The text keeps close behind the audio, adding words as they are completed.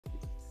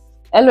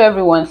Hello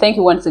everyone, thank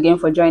you once again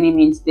for joining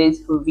me in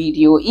today's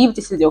video. If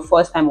this is your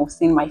first time of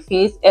seeing my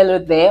face, hello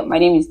there, my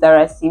name is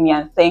Dara Simi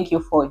and thank you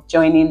for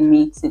joining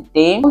me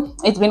today.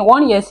 It's been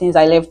 1 year since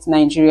I left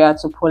Nigeria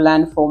to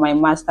Poland for my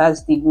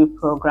master's degree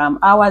program.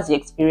 How has the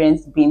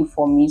experience been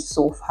for me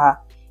so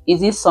far? Is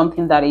this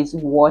something that is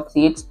worth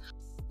it?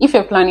 If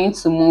you're planning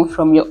to move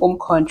from your home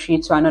country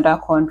to another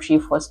country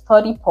for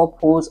study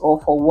purpose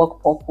or for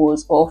work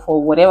purpose or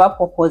for whatever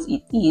purpose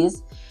it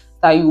is,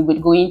 that you will be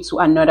going to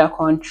another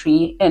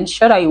country,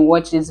 ensure that you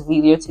watch this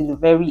video till the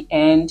very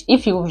end.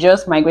 If you've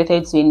just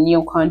migrated to a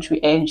new country,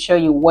 ensure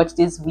you watch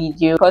this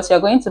video because you're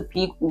going to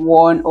pick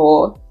 1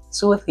 or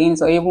 2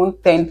 things or even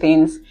 10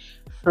 things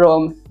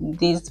from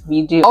this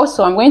video.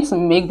 Also, I'm going to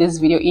make this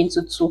video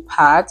into 2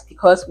 parts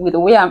because with the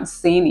way I'm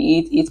saying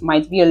it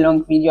might be a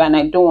long video and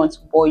I don't want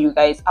to bore you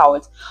guys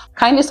out.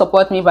 Kindly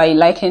support me by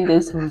liking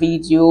this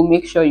video.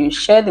 Make sure you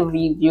share the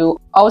video.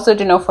 Also,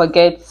 do not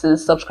forget to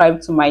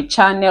subscribe to my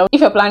channel.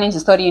 If you're planning to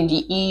study in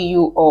the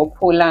EU or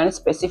Poland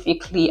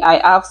specifically,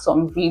 I have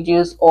some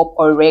videos up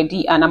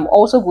already and I'm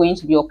also going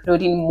to be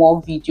uploading more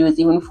videos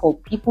even for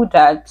people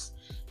that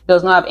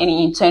does not have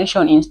any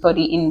intention in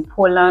studying in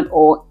Poland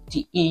or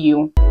the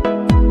EU.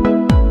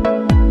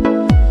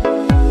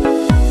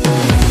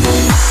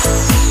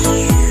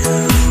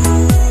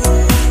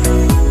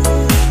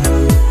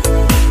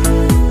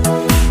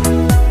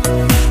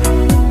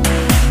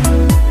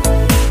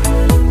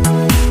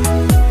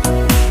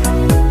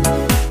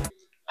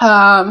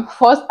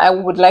 First, I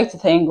would like to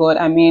thank God.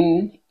 I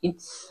mean,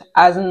 it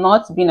has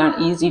not been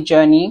an easy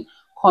journey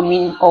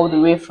coming all the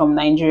way from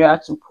Nigeria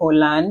to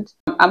Poland.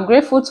 I'm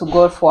grateful to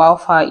God for how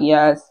far He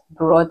has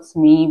brought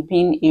me,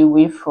 being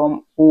away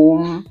from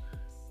home.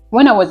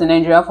 When I was in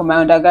Nigeria for my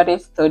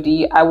undergraduate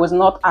study, I was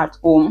not at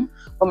home,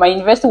 but my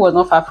university was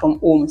not far from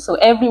home. So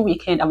every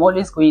weekend, I'm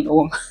always going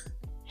home.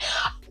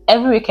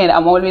 Every weekend,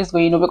 I'm always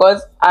going home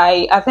because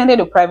I attended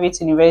a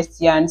private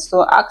university, and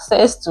so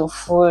access to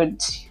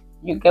food,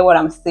 you get what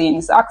I'm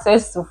saying? So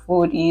access to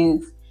food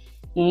is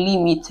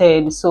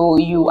limited, so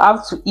you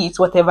have to eat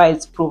whatever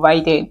is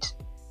provided.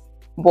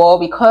 But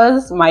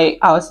because my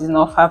house is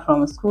not far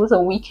from school,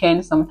 so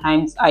weekends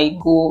sometimes I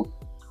go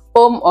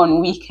home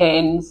on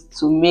weekends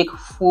to make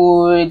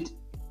food.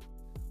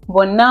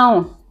 But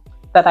now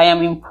that I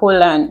am in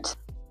Poland,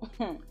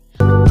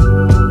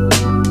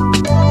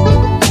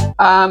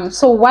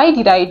 so why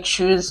did I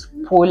choose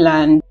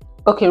Poland?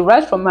 Okay,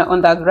 right from my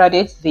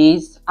undergraduate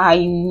days,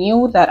 I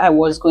knew that I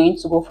was going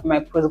to go for my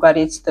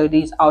postgraduate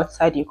studies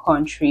outside the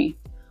country.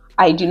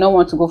 I did not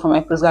want to go for my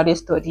postgraduate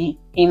study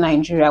in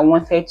Nigeria. I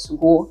wanted to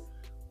go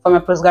for my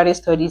postgraduate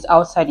studies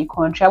outside the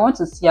country. I want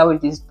to see how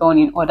it is done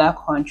in other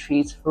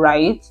countries,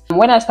 right?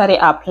 When I started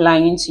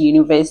applying to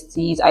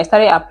universities, I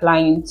started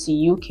applying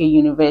to UK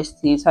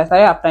universities. So I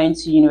started applying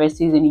to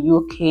universities in the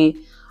UK.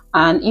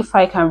 And if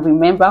I can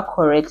remember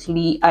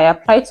correctly, I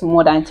applied to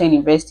more than 10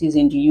 universities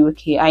in the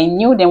UK. I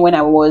knew them when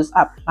I was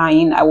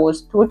applying. I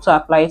was told to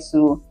apply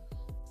to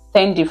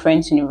 10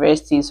 different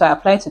universities. So I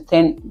applied to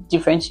 10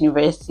 different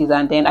universities,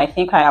 and then I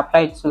think I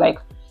applied to like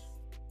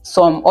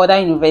some other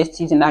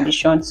universities in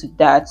addition to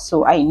that.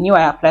 So I knew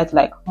I applied to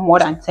like more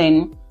than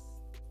 10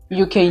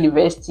 UK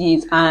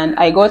universities, and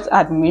I got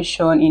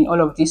admission in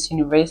all of these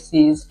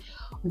universities.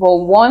 But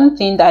one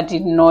thing that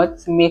did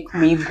not make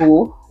me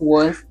go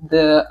was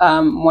the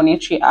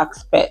monetary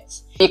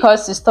aspect,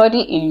 because to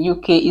study in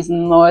UK is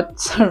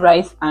not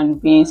rice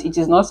and beans. It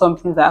is not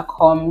something that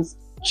comes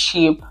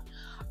cheap.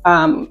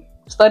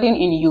 Studying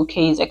in UK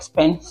is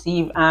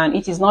expensive, and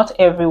it is not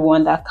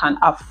everyone that can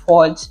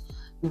afford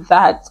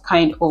that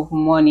kind of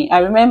money. I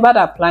remembered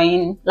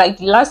applying, like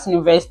the last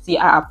university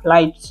I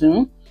applied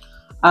to,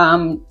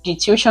 the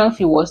tuition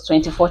fee was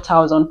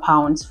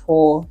 £24,000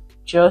 for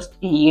just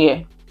a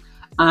year,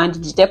 and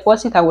the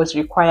deposit I was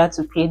required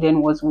to pay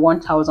then was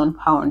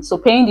 £1,000. So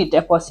paying the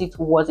deposit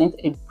wasn't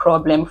a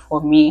problem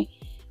for me.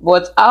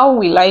 But how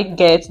will I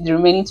get the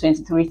remaining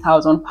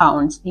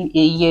 £23,000 in a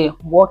year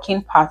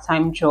working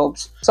part-time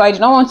jobs? So I did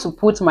not want to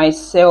put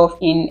myself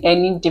in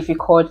any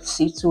difficult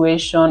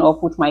situation or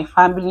put my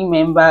family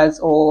members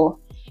or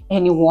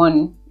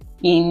anyone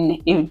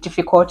in a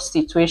difficult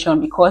situation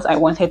because I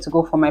wanted to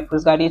go for my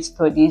postgraduate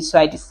studies. So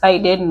I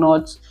decided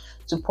not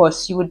to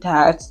pursue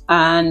that.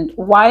 And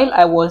while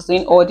I was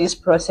doing all this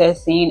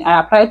processing, I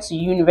applied to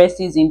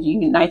universities in the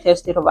United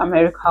States of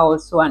America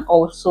also, and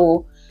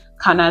also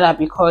Canada,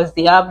 because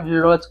they have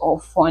lots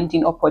of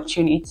funding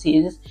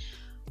opportunities.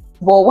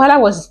 But while I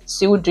was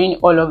still doing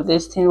all of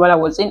these things,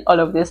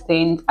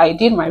 I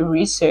did my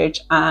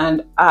research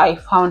and I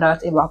found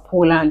out about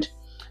Poland.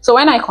 So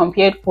when I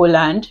compared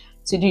Poland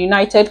to the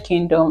United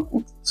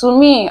Kingdom, to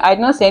me, I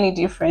did not see any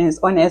difference,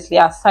 honestly,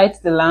 aside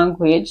the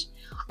language.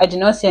 I did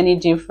not see any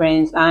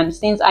difference. And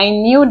since I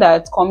knew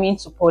that coming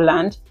to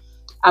Poland,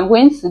 I'm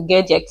going to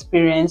get the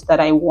experience that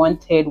I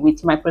wanted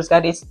with my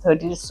postgraduate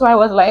studies, so I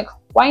was like,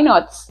 why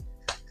not?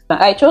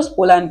 I chose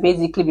Poland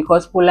basically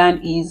because Poland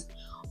is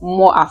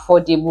more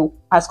affordable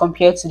as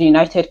compared to the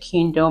United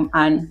Kingdom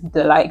and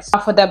the likes.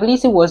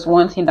 Affordability was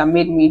one thing that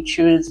made me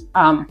choose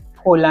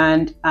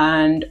Poland,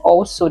 and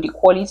also the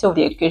quality of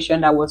the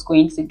education that I was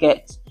going to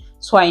get.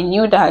 So I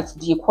knew that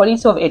the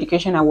quality of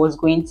education I was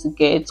going to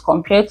get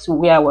compared to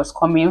where I was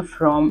coming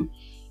from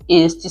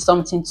is just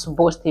something to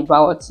boast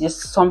about.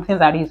 It's something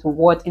that is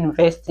worth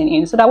investing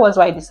in. So that was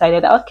why I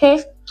decided,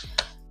 okay,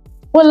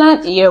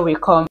 Poland, here we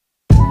come.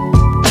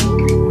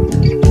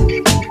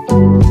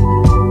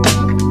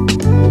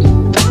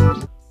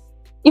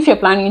 If you're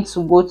planning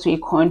to go to a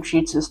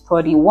country to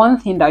study, one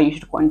thing that you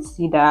should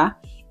consider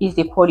is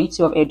the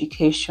quality of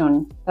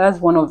education. That's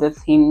one of the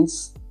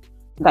things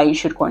that you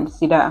should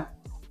consider,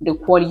 the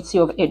quality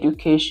of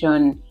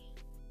education.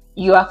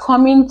 You are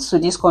coming to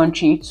this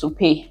country to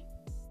pay.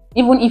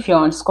 Even if you're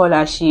on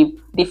scholarship,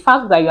 the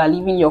fact that you are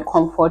leaving your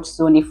comfort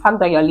zone, the fact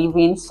that you are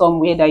living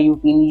somewhere that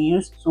you've been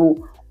used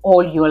to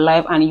all your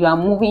life and you are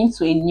moving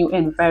to a new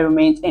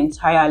environment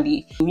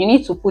entirely, you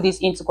need to put this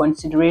into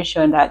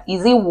consideration. That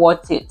is it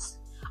worth it?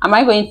 Am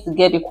I going to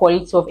get the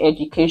quality of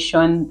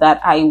education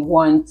that I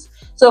want?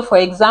 So for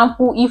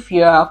example, if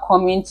you are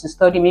coming to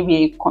study maybe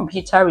a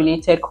computer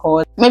related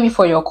course, maybe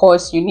for your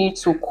course you need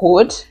to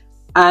code,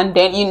 and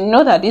then you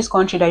know that this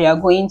country that you are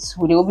going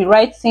to, they will be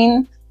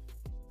writing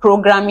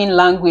programming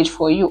language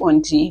for you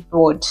on the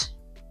board.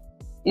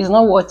 It's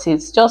not worth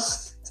it.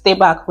 Just stay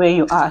back where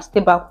you are. Stay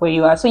back where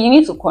you are. So you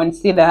need to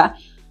consider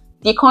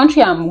the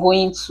country I'm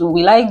going to.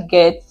 Will I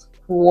get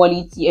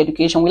quality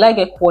education? Will I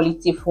get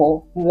quality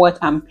for what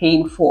I'm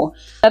paying for?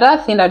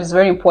 Another thing that is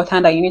very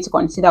important that you need to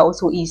consider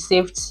also is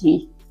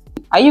safety.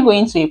 Are you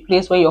going to a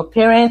place where your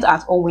parents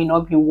at home will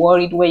not be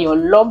worried, where your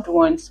loved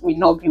ones will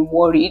not be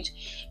worried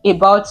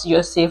about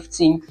your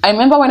safety? I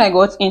remember when I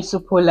got into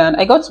Poland,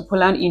 I got to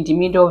Poland in the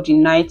middle of the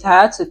night.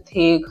 I had to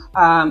take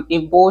a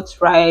boat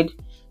ride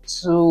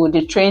to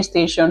the train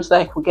station so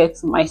I could get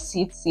to my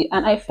city,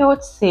 and I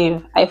felt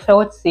safe.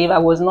 I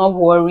was not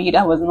worried.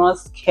 I was not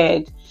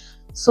scared.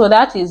 So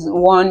that is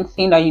one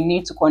thing that you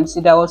need to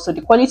consider. Also,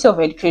 the quality of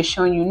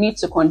education, you need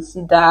to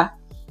consider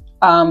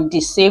the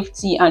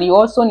safety, and you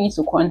also need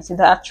to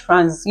consider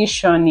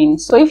transitioning.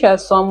 So if you're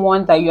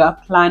someone that you are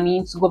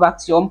planning to go back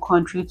to your home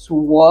country to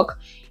work,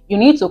 you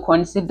need to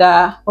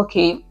consider,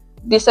 okay,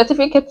 the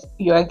certificate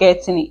you are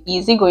getting,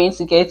 is it going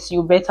to get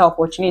you better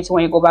opportunity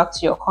when you go back to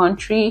your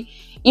country?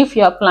 If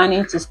you are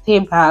planning to stay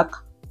back,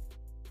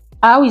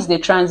 how is the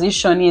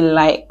transitioning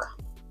like?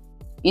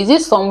 Is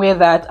it somewhere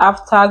that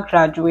after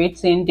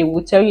graduating, they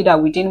will tell you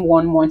that within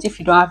 1 month, if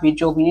you don't have a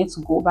job, you need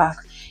to go back?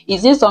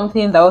 Is this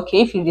something that,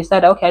 okay, if you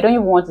decide, okay, I don't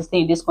even want to stay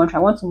in this country, I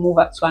want to move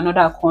to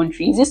another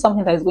country, is this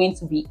something that is going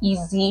to be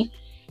easy?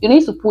 You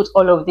need to put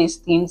all of these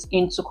things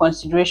into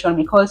consideration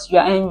because you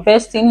are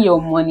investing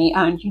your money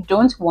and you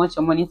don't want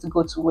your money to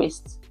go to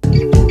waste.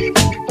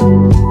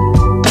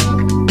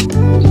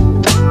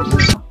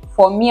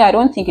 For me, I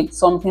don't think it's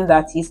something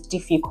that is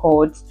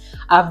difficult.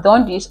 I've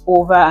done this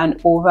over and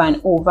over and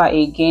over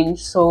again.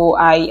 So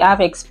I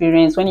have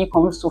experience when it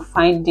comes to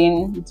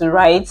finding the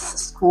right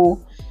school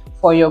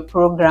for your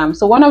program.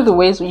 So one of the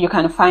ways you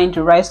can find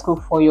the right school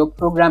for your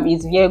program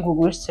is via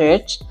Google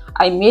search.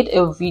 I made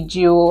a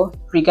video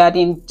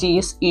regarding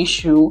this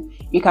issue.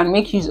 You can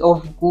make use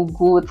of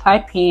Google,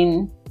 type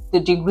in the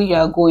degree you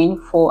are going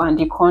for and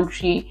the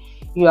country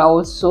you are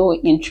also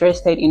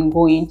interested in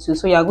going to.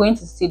 So you are going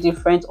to see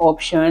different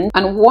options.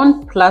 And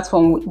one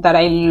platform that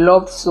I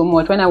loved so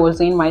much when I was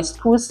doing my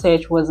school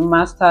search was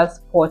Masters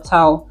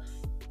Portal.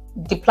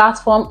 The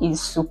platform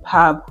is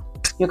superb.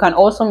 You can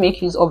also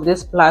make use of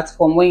this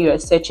platform when you are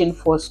searching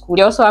for school.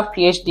 They also have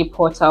PhD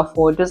Portal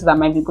for those that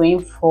might be going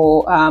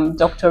for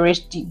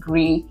doctorate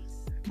degree.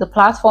 The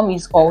platform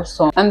is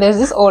awesome. And there's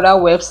this other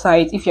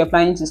website if you're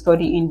planning to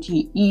study in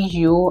the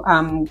EU.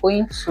 I'm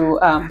going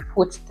to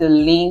put the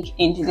link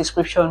in the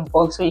description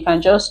box so you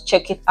can just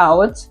check it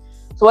out.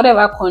 So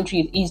whatever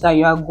country it is that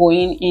you are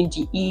going in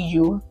the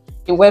EU,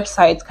 the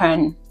website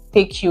can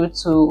take you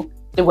to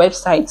the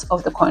websites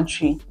of the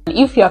country. And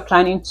if you are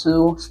planning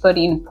to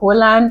study in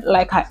Poland,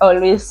 like I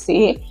always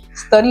say,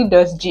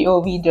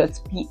 study.gov.pl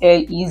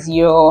is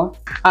your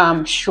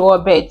sure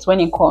bet when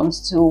it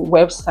comes to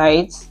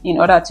websites in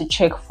order to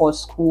check for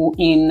school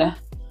in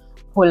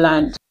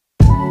Poland.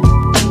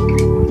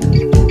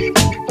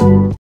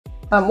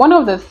 One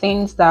of the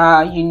things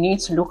that you need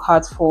to look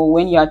out for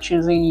when you are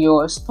choosing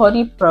your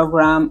study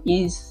program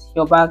is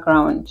your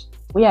background.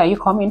 Where are you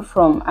coming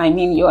from? I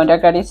mean, your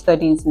undergraduate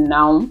studies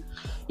now.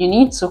 You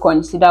need to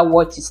consider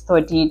what you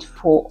studied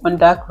for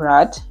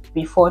undergrad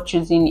before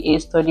choosing a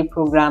study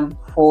program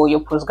for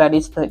your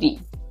postgraduate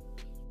study.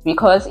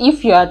 Because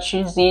if you are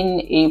choosing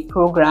a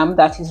program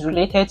that is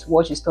related to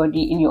what you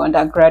study in your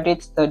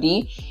undergraduate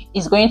study,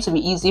 it's going to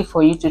be easy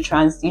for you to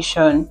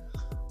transition.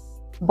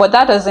 But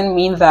that doesn't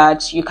mean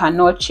that you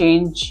cannot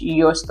change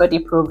your study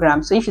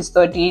program. So if you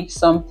studied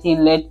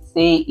something, let's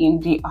say in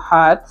the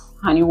arts,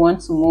 and you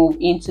want to move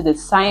into the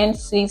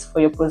sciences for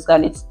your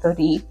postgraduate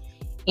study,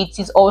 it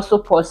is also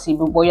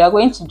possible, but you are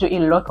going to do a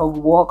lot of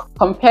work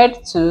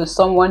compared to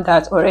someone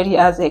that already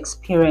has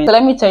experience. So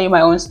let me tell you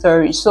my own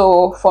story.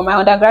 So for my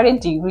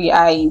undergraduate degree,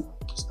 I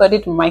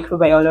studied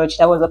microbiology.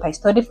 That was what I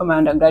studied for my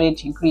undergraduate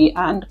degree,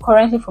 and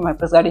currently for my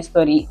postgraduate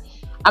study,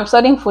 I'm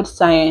studying food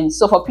science.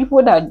 So for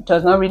people that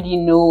does not really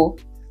know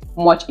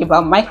much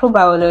about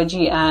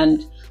microbiology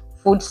and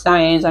food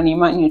science and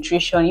human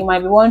nutrition, you might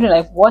be wondering,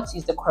 like, what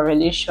is the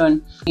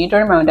correlation?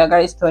 During my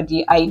undergraduate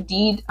study, I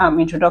did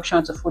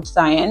introduction to food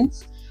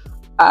science.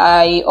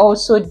 I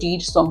also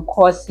did some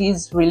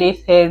courses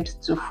related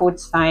to food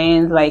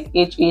science, like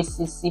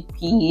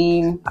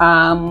HACCP,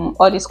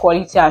 all this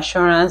quality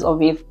assurance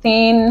of a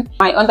thing.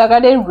 My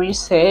undergraduate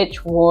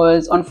research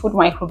was on food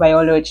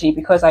microbiology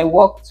because I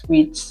worked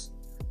with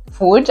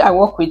food. I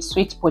work with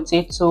sweet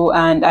potato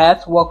and I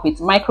had to work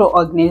with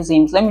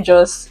microorganisms. Let me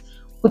just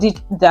put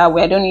it that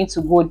way. I don't need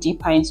to go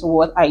deeper into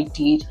what I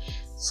did.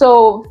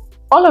 So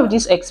all of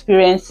these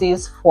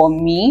experiences for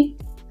me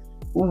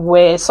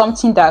were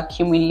something that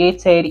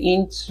accumulated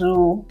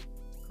into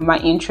my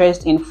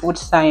interest in food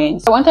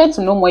science. I wanted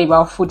to know more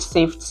about food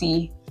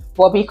safety,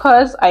 but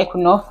because I could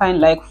not find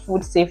like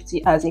food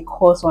safety as a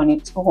course on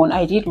its own,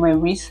 I did my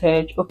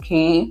research.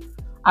 Okay,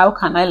 how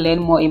can I learn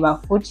more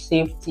about food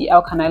safety?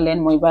 How can I learn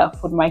more about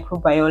food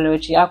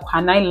microbiology? How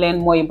can I learn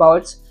more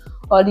about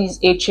all these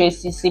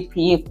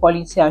HACCP,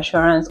 quality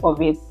assurance of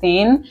a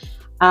thing?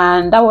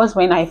 And that was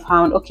when I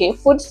found, okay,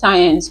 food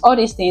science, all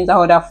these things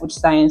are other food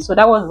science. So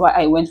that was why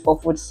I went for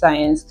food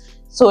science.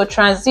 So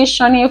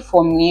transitioning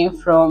for me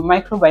from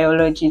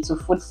microbiology to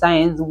food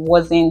science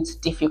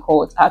wasn't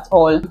difficult at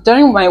all.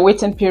 During my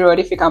waiting period,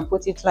 if you can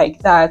put it like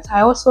that,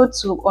 I also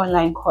took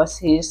online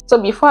courses.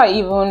 So before I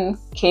even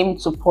came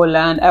to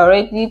Poland, I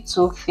already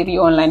took 3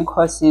 online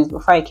courses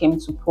before I came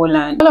to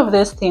Poland. All of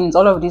these things,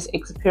 all of these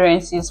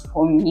experiences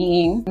for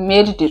me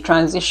made the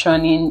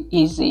transitioning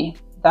easy.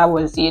 That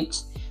was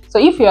it. So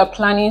if you are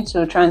planning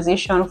to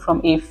transition from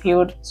a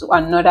field to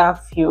another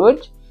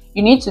field,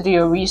 you need to do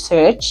your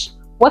research.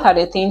 What are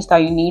the things that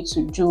you need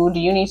to do? Do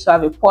you need to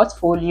have a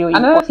portfolio?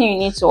 Another thing you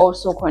need to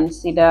also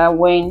consider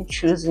when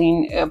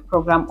choosing a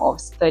program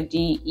of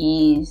study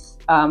is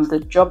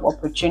the job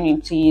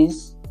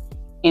opportunities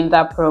in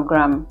that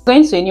program.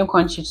 Going to a new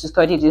country to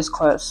study this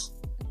course,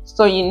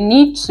 so you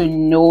need to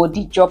know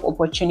the job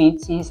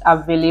opportunities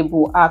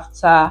available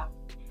after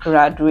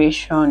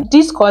graduation.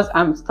 This course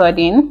I'm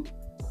studying,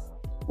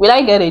 will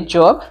I get a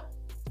job?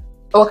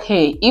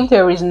 Okay, if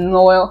there is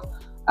no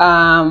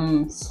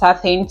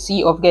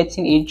certainty of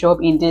getting a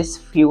job in this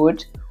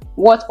field,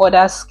 what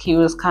other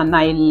skills can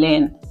I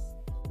learn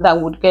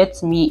that would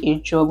get me a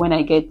job when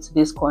I get to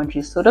this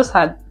country? So those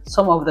are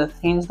some of the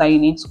things that you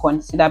need to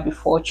consider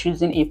before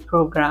choosing a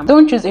program.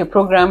 Don't choose a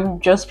program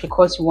just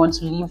because you want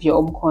to leave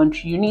your home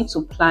country. You need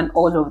to plan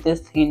all of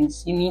these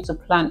things. You need to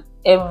plan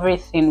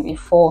everything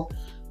before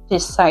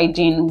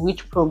deciding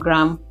which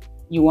program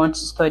you want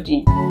to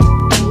study.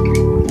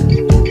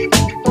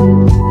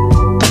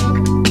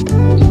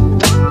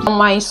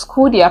 My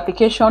school, the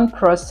application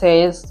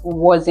process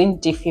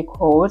wasn't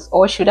difficult,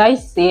 or should I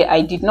say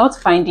I did not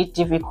find it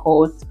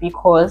difficult,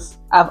 because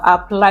I've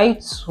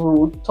applied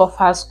to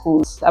tougher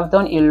schools. I've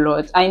done a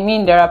lot. I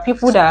mean, there are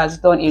people that has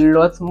done a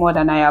lot more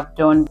than I have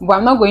done, but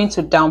I'm not going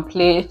to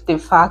downplay the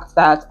fact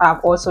that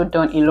I've also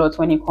done a lot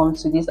when it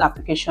comes to this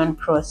application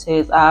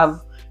process. I've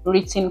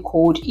written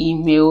cold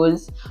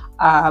emails,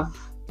 I've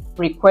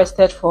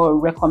requested for a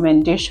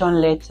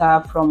recommendation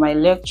letter from my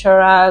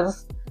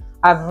lecturers,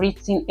 I've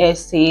written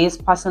essays,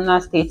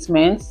 personal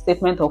statements,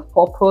 statement of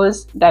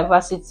purpose,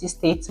 diversity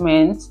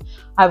statements.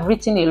 I've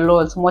written a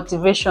lot,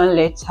 motivation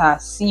letter,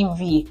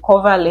 CV,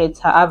 cover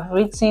letter. I've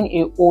written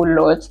a whole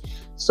lot.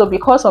 So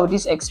because of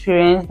this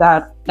experience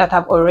that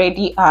I've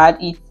already had,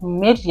 it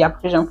made the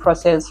application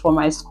process for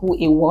my school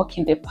a walk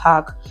in the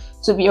park.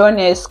 To be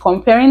honest,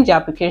 comparing the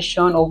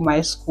application of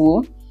my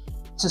school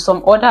to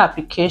some other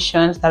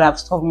applications that I've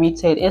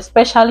submitted,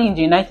 especially in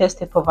the United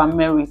States of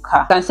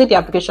America, I can say the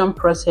application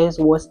process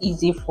was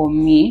easy for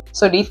me.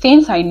 So the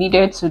things I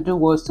needed to do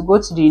was to go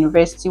to the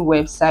university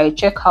website,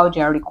 check out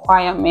their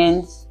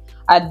requirements.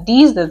 Are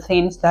these the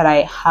things that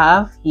I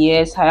have?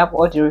 Yes, I have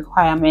all the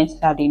requirements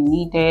that they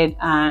needed.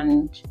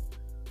 And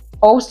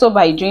also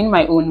by doing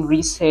my own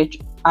research,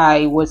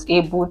 I was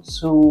able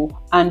to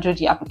handle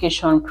the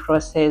application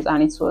process,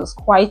 and it was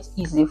quite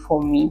easy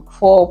for me.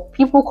 For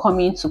people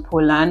coming to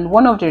Poland,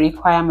 one of the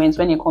requirements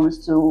when it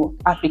comes to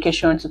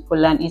application to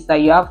Poland is that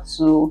you have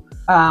to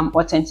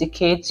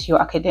authenticate your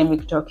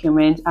academic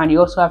document, and you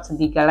also have to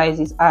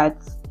legalize it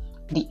at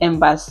the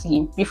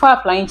embassy. Before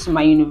applying to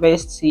my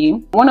university,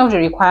 one of the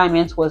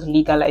requirements was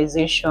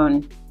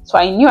legalization. So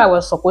I knew I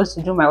was supposed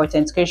to do my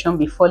authentication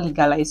before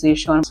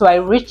legalization. So I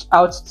reached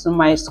out to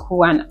my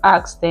school and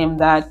asked them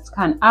that,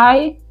 can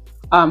I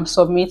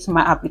submit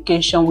my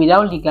application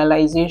without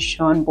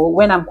legalization, but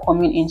when I'm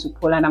coming into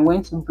Poland, I'm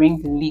going to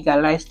bring the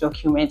legalized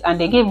document? And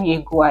they gave me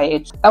a go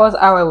ahead. That was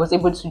how I was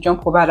able to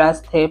jump over that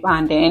step.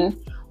 And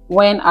then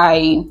when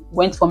I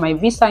went for my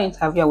visa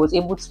interview, I was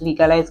able to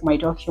legalize my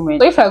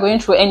document. So if you're going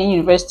through any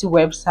university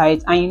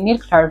website and you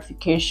need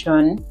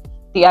clarification,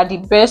 they are the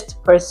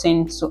best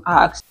person to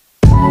ask.